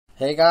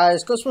Hey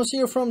guys, Cosmos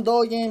here from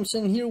Doll Games,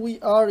 and here we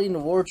are in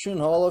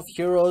Wartune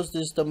HOH.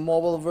 This is the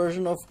mobile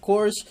version, of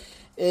course,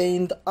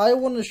 and I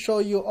want to show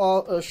you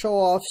show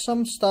off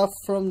some stuff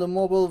from the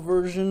mobile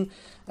version,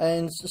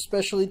 and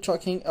especially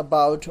talking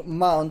about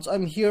mounts.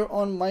 I'm here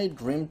on my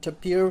Dream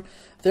Tapir.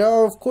 There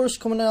are of course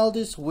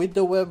commonalities with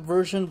the web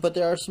version, but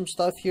there are some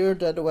stuff here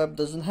that the web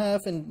doesn't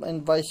have,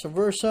 and vice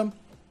versa.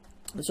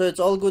 So it's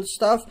all good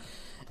stuff.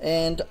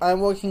 And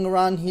I'm walking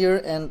around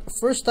here, and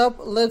first up,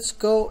 let's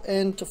go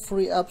and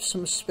free up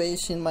some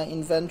space in my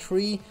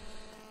inventory.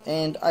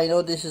 And I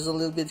know this is a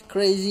little bit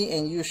crazy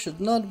and you should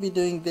not be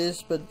doing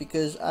this, but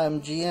because I'm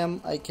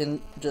GM, I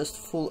can just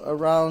fool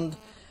around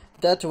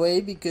that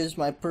way, because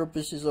my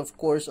purpose is, of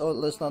course, oh,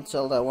 let's not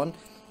sell that one.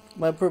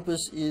 My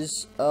purpose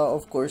is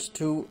of course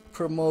to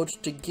promote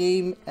the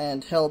game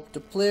and help the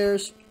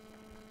players.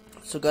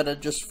 So gotta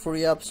just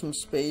free up some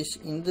space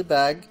in the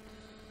bag.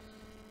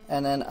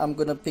 And then I'm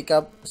gonna pick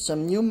up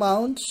some new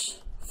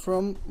mounts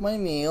from my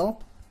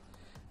mail,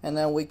 and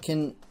then we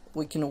can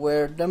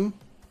wear them.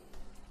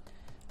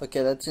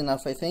 Okay, that's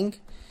enough, I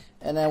think.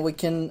 And then we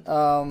can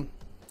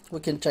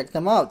check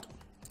them out.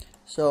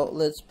 So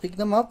let's pick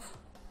them up.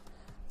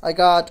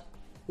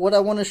 What I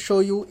want to show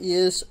you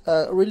is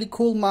a really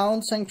cool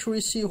mount, Sanctuary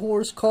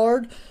Seahorse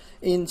card.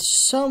 In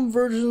some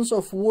versions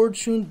of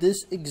Wartune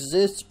this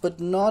exists,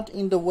 but not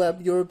in the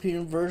web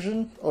European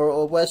version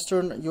or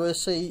Western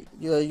USA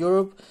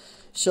Europe.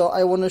 So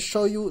I want to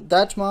show you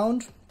that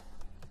mount.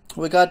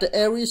 We got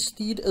the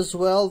Steed as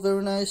well,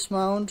 very nice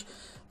mount.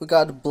 We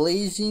got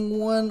Blazing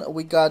one,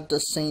 we got the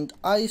Saint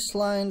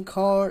Iceline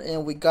card,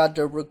 and we got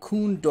the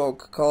Racoon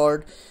dog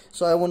card.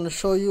 So I want to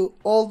show you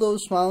all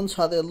those mounts,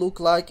 how they look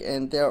like,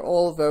 and they're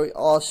all very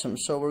awesome.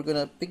 So we're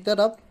gonna pick that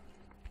up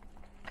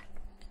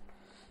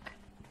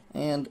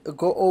and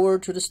go over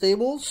to the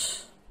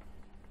stables.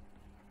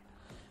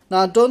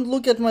 Now don't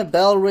look at my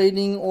bell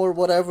rating or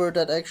whatever,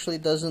 that actually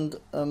doesn't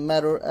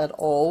matter at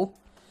all.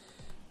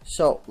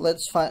 So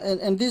let's find,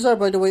 and these are,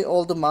 by the way,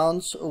 all the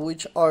mounts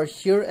which are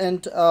here,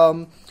 and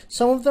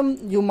some of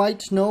them you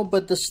might know,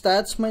 but the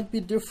stats might be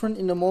different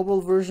in the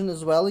mobile version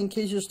as well. In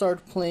case you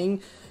start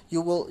playing,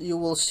 you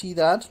will see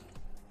that.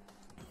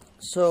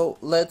 So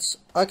let's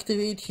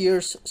activate.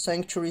 Here's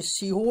Sanctuary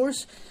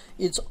Seahorse.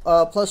 It's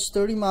plus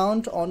 30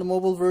 mount on the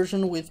mobile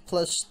version with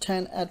plus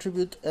 10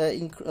 attribute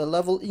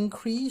level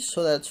increase.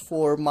 So that's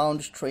for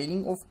mount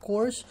training, of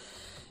course.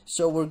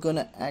 So we're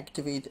gonna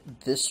activate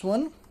this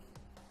one.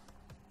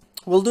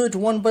 We'll do it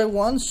one by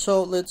one.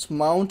 So let's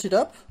mount it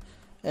up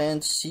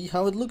and see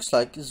how it looks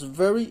like. It's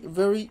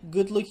very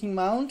good looking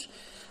mount.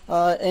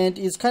 And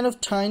it's kind of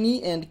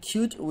tiny and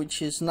cute,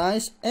 which is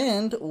nice.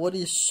 And what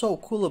is so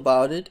cool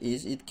about it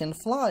is it can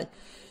fly.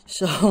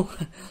 So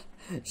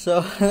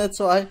that's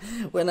why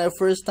when I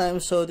first time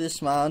saw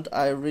this mount,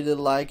 I really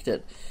liked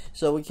it.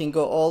 So we can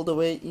go all the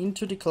way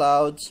into the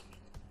clouds,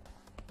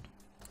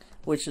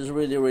 which is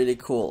really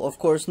cool. Of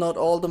course, not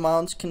all the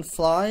mounts can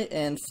fly,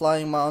 and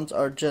flying mounts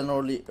are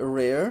generally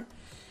rare.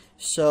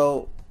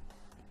 So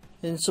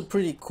it's a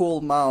pretty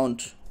cool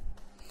mount.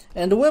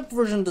 And the web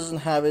version doesn't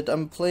have it.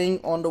 I'm playing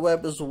on the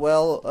web as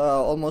well,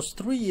 almost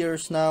 3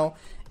 years now,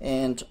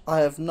 and I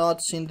have not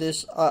seen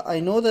this. I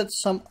know that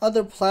some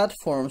other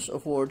platforms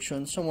of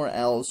Wartune somewhere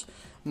else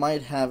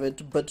might have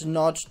it, but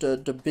not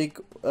the big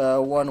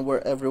one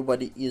where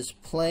everybody is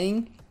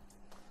playing.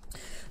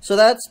 So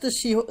that's the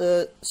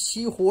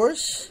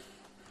Seahorse,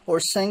 or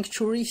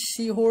Sanctuary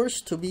Seahorse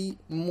to be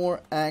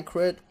more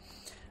accurate.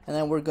 And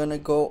then we're gonna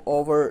go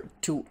over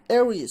to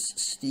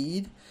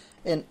Steed.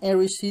 And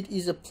Steed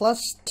is a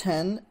plus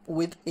 10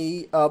 with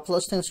a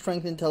plus 10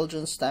 strength,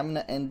 intelligence,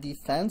 stamina, and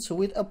defense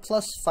with a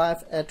plus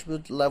 5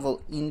 attribute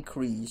level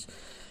increase.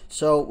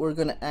 So we're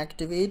gonna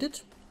activate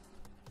it.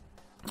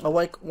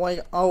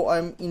 Oh,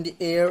 I'm in the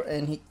air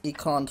and he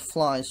can't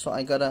fly, so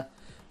I gotta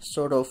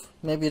sort of,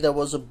 maybe there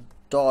was a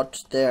dot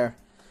there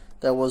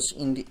that was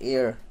in the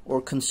air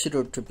or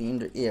considered to be in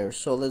the air.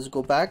 So let's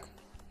go back.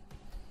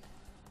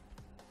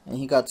 And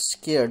he got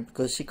scared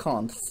because he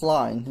can't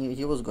fly, and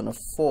he was gonna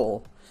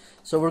fall.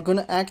 So we're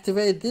gonna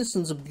activate this.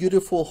 It's a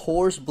beautiful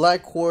horse,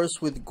 black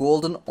horse with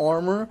golden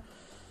armor.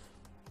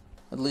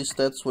 At least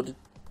that's what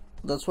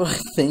I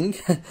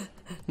think.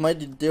 Might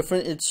be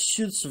different. It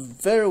suits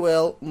very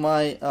well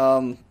my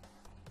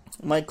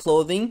my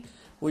clothing,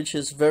 which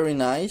is very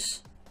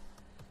nice.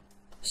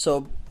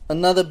 So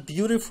another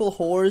beautiful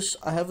horse.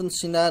 I haven't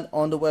seen that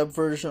on the web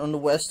version, on the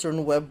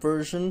Western web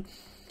version.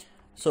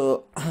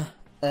 So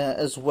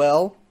as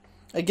well.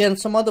 Again,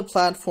 some other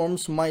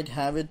platforms might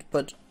have it,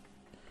 but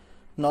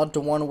not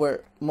the one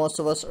where most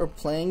of us are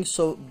playing.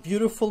 So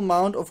beautiful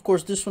mount. Of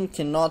course, this one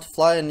cannot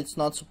fly, and it's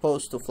not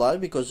supposed to fly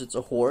because it's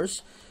a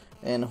horse,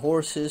 and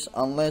horses,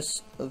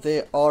 unless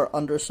they are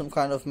under some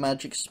kind of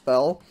magic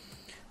spell,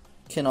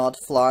 cannot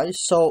fly.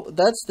 So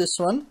that's this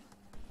one,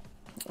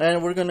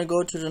 and we're gonna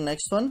go to the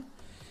next one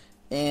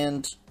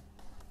and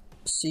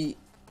see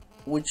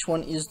which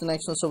one is the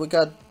next one. So we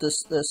got the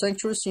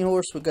Sanctuary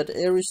Seahorse, we got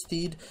the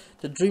Steed,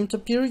 the Dream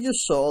Tapir you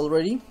saw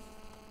already.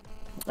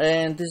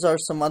 And these are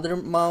some other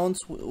mounts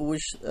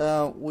which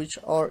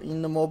are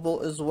in the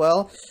mobile as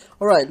well.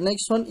 Alright,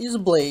 next one is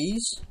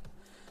Blaze.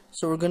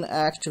 So we're gonna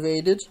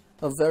activate it.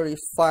 A very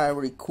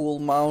fiery cool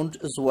mount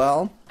as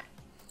well.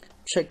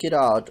 Check it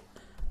out.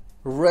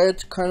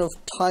 Red kind of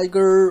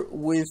tiger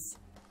with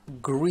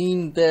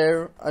green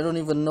there. I don't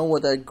even know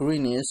what that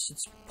green is.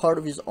 It's part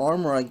of his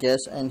armor, I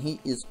guess, and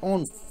he is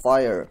on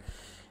fire.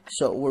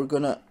 So we're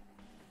gonna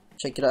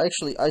check it out.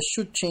 Actually, I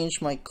should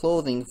change my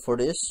clothing for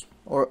this,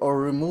 or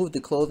remove the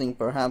clothing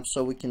perhaps,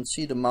 so we can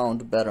see the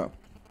mount better.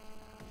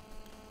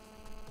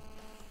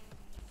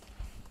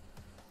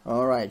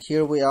 Alright,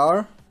 here we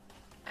are.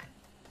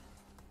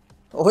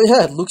 Oh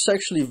yeah, it looks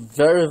actually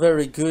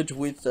very good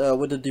with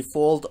the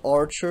default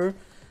archer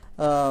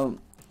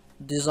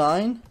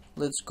design.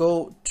 Let's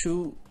go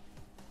to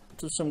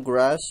some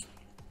grass.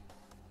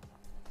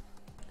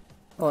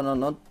 Oh no,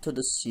 not to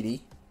the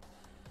city.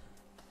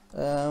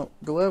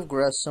 Do I have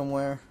grass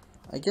somewhere?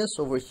 I guess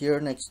over here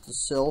next to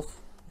Sylph.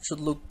 Should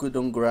look good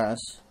on grass.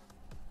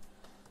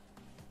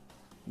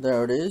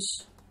 There it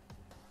is.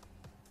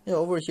 Yeah,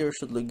 over here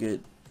should look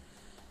good.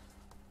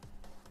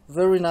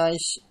 Very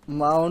nice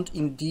mount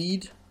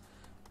indeed.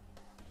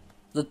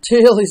 The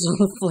tail is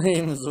on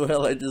flame as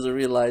well. I just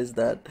realized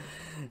that.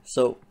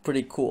 So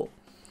pretty cool.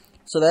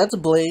 So that's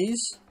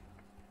Blaze.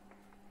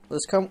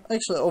 Let's come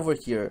actually over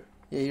here.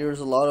 Yeah, here's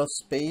a lot of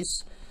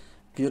space.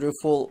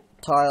 Beautiful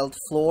tiled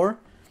floor.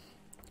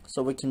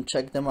 So we can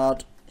check them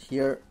out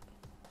here.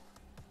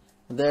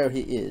 There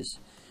he is.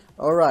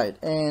 Alright,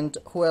 and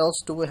who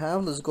else do we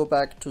have? Let's go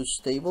back to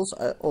stables.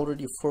 I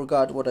already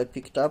forgot what I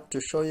picked up to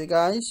show you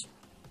guys.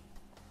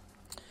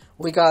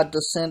 We got the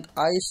Scent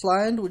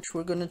Iceland, which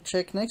we're gonna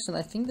check next, and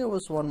I think there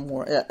was one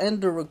more. Yeah,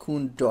 and the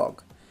Racoon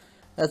dog.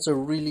 That's a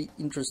really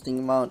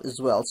interesting mount as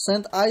well.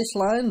 Scent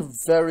Iceland,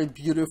 very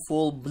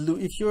beautiful blue.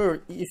 If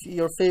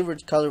your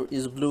favorite color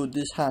is blue,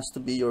 this has to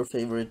be your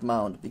favorite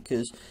mount,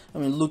 because I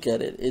mean, look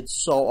at it.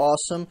 It's so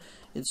awesome.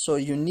 It's so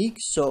unique.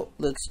 So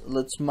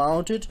let's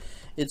mount it.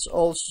 It's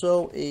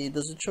also a,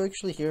 does it show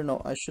actually here?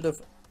 No, I should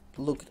have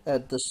looked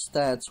at the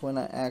stats when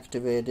I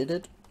activated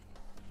it.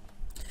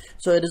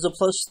 So it is a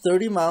plus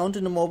 30 mount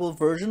in the mobile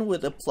version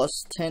with a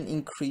plus 10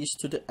 increase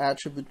to the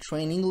attribute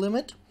training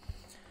limit.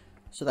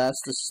 So that's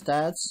the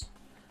stats.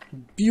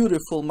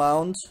 Beautiful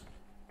mount.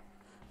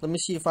 Let me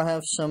see if I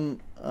have some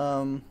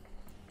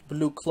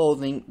blue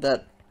clothing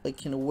that I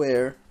can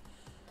wear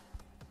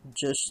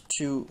just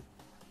to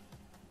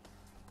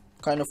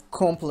kind of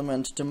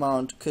complement the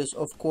mount, because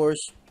of course,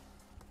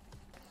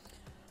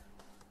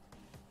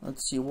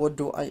 let's see, what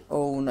do I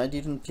own? I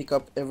didn't pick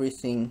up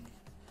everything.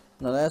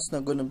 Now that's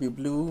not gonna be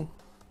blue.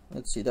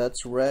 Let's see,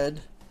 that's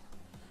red.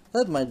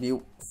 That might be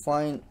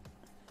fine.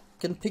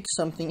 Can pick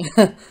something.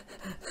 That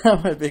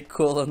might be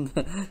cool.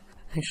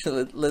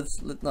 Actually,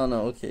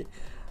 no, okay.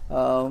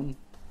 I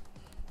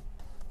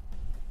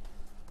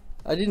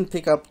didn't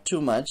pick up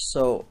too much,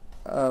 so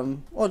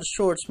oh, the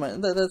shorts,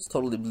 that's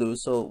totally blue.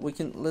 So we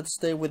can, let's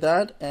stay with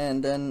that,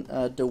 and then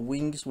the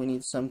wings, we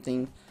need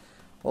something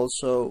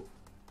also.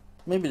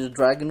 Maybe the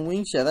dragon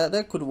wings, yeah,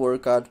 that could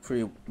work out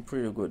pretty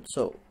good.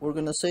 So we're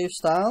gonna save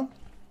style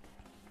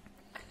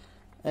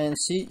and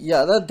see.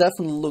 Yeah, that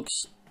definitely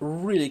looks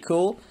really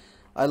cool.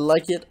 I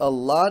like it a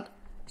lot.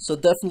 So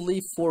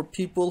definitely for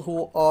people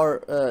who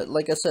are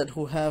like I said,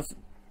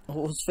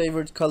 whose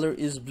favorite color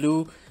is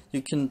blue,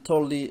 you can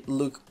totally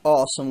look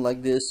awesome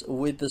like this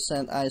with the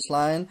Scent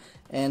Iceland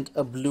and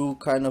a blue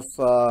kind of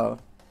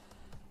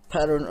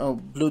pattern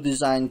of blue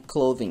design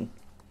clothing.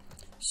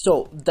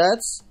 So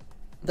that's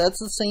the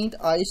Saint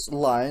Ice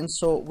line.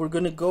 So we're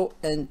gonna go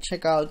and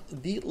check out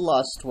the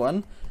last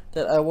one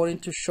that I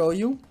wanted to show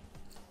you,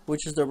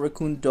 which is the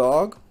Racoon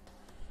dog.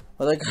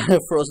 Well, that guy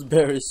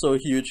Frostberry is so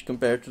huge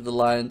compared to the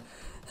lion.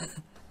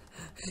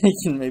 You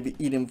can maybe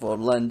eat him for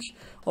lunch.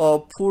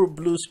 Oh, poor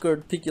blue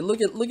skirt piggy.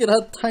 Look at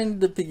how tiny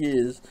the piggy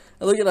is.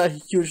 And look at how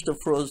huge the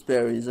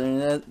Frostberry is. I mean,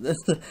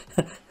 that's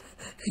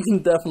you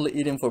can definitely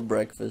eat him for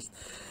breakfast.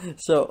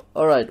 So,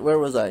 alright, where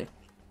was I?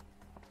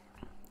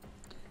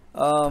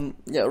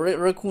 Yeah,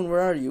 Racoon,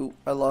 where are you?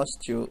 I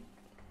lost you.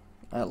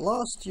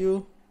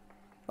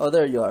 Oh,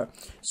 there you are.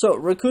 So,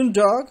 Racoon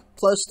dog,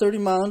 plus 30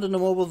 mount in the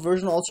mobile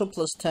version, also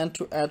plus 10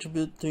 to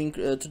attribute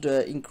to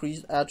the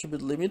increased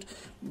attribute limit.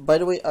 By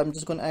the way, I'm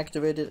just going to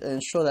activate it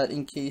and show that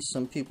in case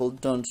some people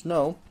don't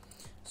know.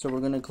 So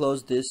we're going to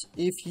close this.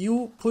 If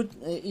you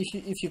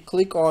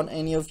click on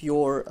any of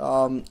your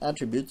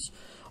attributes,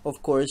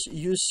 of course,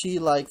 you see,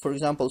 like, for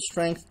example,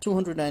 strength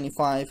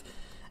 295.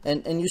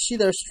 And you see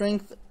their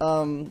strength,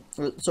 sorry,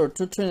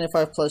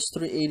 225 plus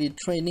 380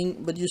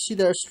 training, but you see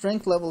their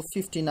strength level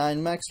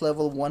 59, max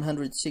level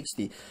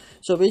 160.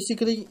 So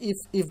basically, if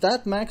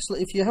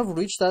you have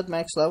reached that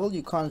max level,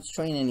 you can't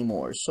train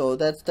anymore. So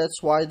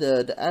that's why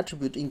the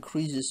attribute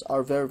increases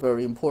are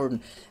very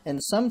important.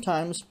 And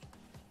sometimes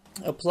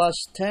a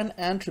plus 10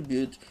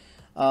 attribute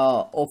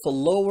of a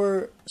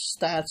lower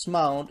stats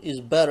mount is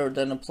better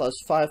than a plus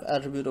 5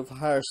 attribute of a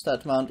higher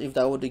stat mount, if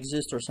that would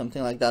exist or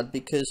something like that,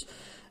 because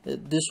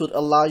this would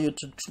allow you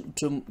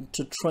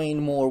to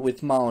train more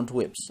with mount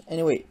whips.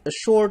 Anyway, a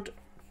short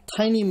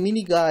tiny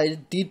mini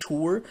guide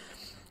detour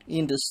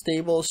in the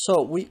stable.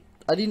 So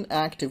I didn't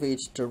activate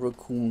the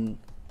Racoon.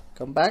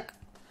 Come back.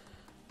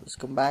 Let's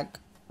come back.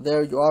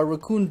 There you are,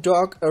 Racoon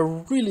dog. A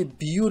really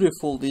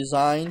beautiful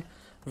design,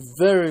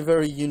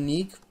 very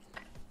unique.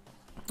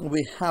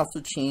 We have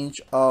to change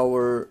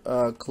our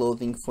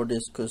clothing for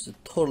this because it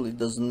totally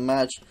doesn't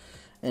match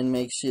and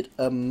makes it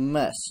a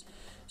mess.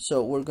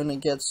 So we're gonna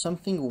get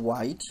something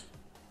white,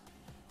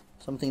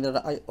 something that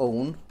I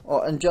own.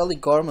 Oh,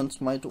 angelic garments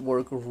might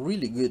work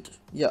really good.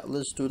 Yeah,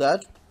 let's do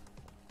that.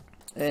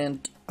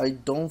 And I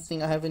don't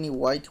think I have any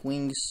white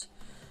wings.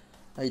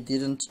 I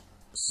didn't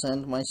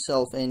send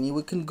myself any.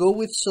 We can go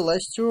with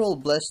celestial or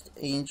blessed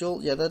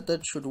angel. Yeah,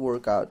 that should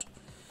work out.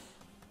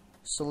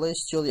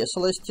 Celestial, yeah,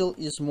 celestial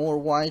is more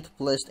white,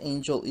 blessed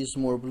angel is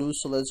more blue,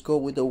 so let's go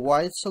with the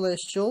white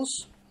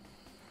celestials,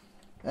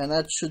 and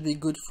that should be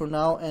good for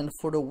now. And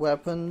for the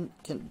weapon,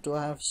 do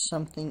I have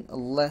something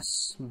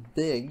less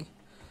big?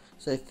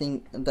 So I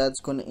think that's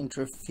going to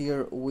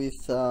interfere with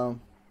the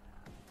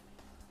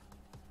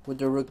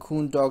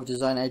Racoon dog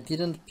design. I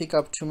didn't pick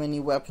up too many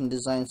weapon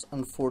designs,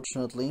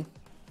 unfortunately.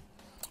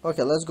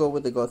 Okay, let's go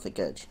with the gothic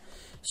edge.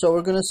 So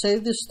we're gonna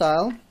save this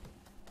style.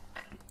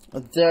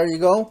 There you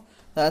go.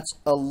 That's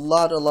a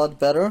lot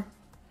better.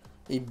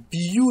 A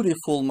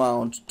beautiful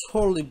mount,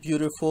 totally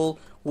beautiful.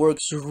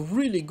 Works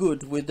really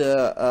good with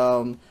the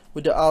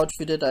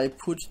outfit that I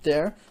put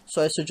there.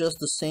 So I suggest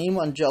the same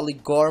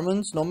angelic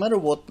garments. No matter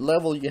what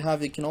level you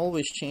have, you can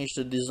always change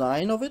the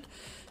design of it,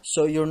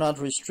 so you're not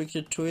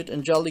restricted to it.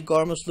 Angelic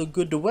garments look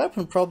good. The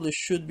weapon probably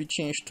should be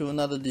changed to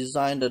another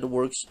design that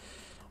works,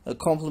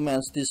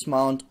 complements this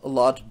mount a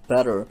lot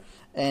better.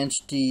 And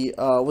the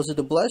was it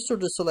the blessed or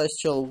the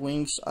celestial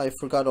wings? I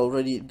forgot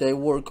already. They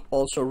work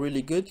also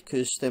really good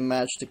because they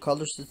match the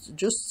colors. It's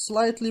just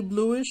slightly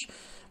bluish,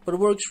 but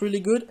works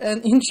really good.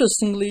 And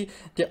interestingly,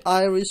 the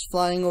iris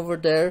flying over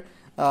there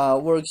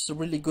works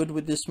really good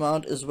with this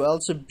mount as well.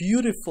 It's a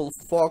beautiful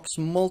fox,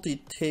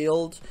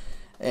 multi-tailed,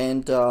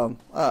 and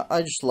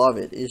I just love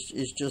it.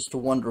 It's just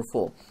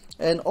wonderful.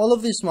 And all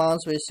of these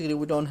mounts basically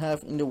we don't have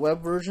in the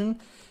web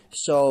version,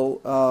 so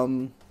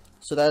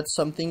so that's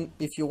something.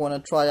 If you want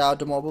to try out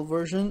the mobile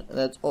version,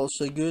 that's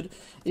also good.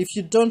 If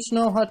you don't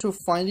know how to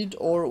find it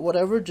or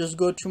whatever, just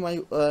go to my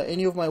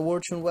any of my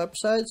Wartune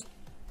websites,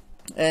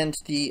 and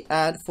the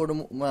ad for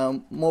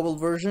the mobile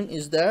version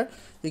is there.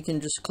 You can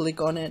just click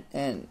on it,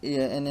 and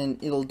then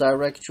it'll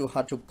direct you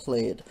how to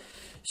play it.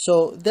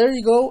 So there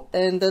you go,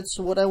 and that's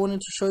what I wanted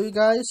to show you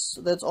guys.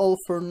 That's all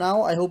for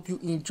now. I hope you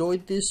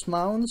enjoyed these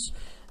mounts.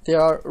 They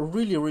are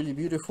really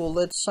beautiful.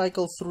 Let's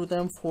cycle through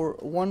them for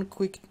one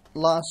quick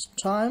last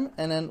time,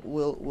 and then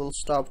we'll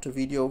stop the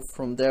video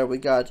from there. We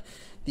got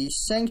the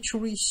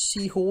Sanctuary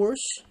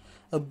Seahorse,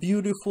 a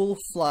beautiful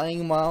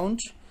flying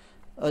mount.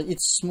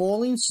 It's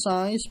small in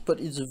size, but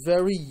it's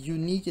very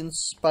unique and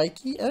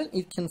spiky, and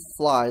it can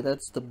fly.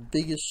 That's the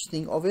biggest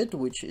thing of it,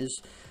 which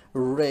is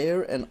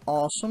rare and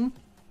awesome.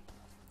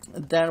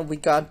 Then we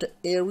got the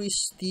airy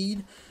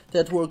Steed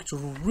that worked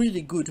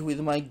really good with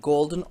my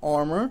golden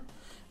armor.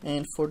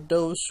 And for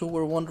those who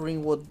were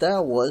wondering what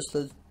that was,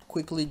 let's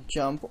quickly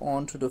jump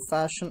onto the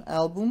fashion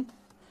album,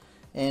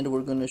 and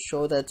we're going to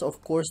show that,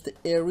 of course, the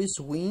Aries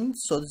wing.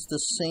 So it's the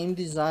same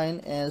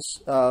design as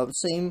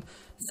same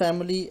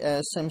family,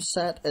 same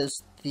set as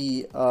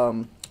the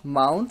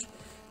mount.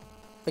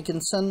 I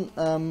can send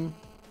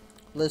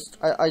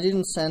I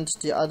didn't send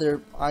the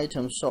other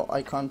items, so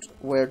I can't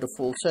wear the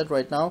full set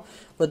right now,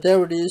 but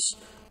there it is.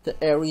 The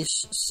Aries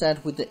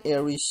set with the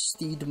Aries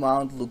Steed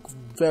mount look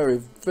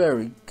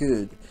very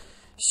good.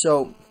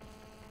 So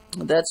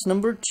that's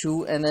number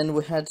 2, and then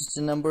we had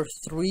the number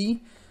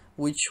 3,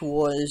 which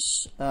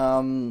was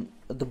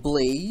the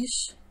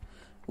Blaze,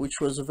 which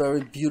was a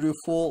very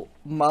beautiful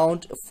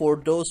mount for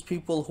those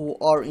people who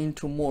are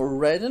into more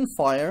red and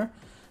fire.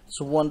 It's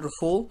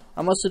wonderful.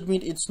 I must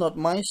admit it's not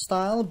my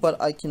style,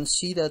 but I can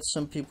see that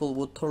some people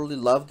would totally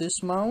love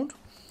this mount.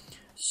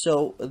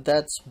 So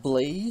that's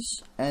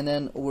Blaze, and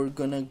then we're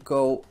gonna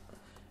go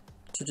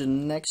to the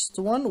next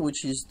one,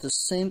 which is the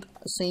Saint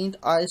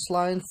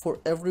Iceline, for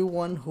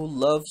everyone who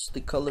loves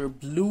the color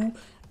blue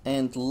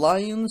and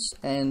lions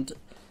and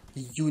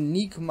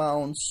unique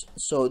mounts.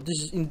 So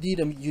this is indeed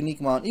a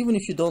unique mount. Even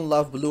if you don't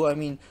love blue, I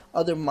mean,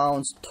 other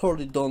mounts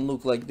totally don't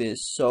look like this.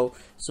 So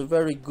it's a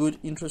very good,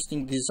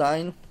 interesting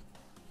design.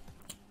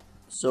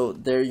 So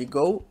there you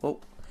go. Oh,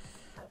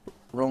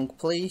 wrong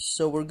place.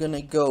 So we're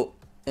gonna go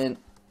and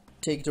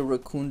take the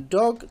Racoon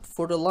dog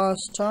for the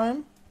last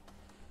time,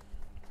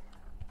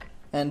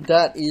 and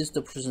that is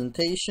the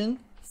presentation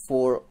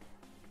for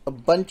a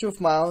bunch of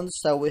mounts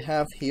that we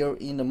have here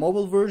in the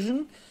mobile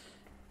version.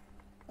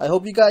 I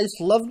hope you guys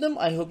loved them.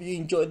 I hope you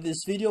enjoyed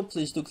this video.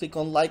 Please do click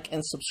on like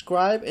and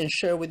subscribe and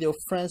share with your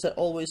friends. That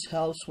always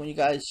helps when you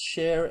guys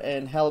share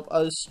and help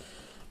us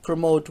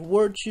promote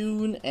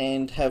Wartune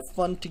and have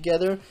fun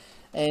together.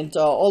 And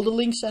all the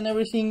links and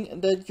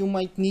everything that you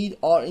might need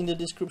are in the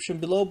description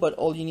below, but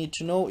all you need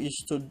to know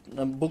is to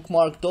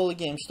bookmark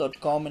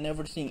dollygames.com, and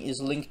everything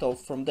is linked off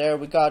from there.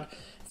 We got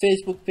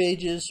Facebook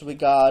pages, we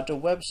got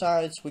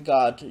websites, we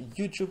got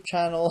YouTube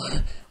channel,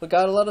 we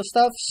got a lot of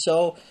stuff,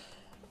 so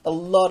a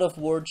lot of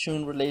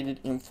Wartune related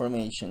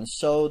information.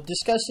 So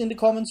discuss in the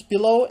comments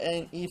below,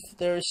 and if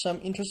there is some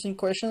interesting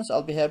questions,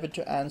 I'll be happy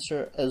to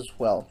answer as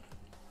well.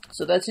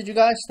 So that's it, you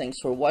guys. Thanks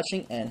for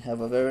watching and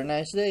have a very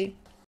nice day.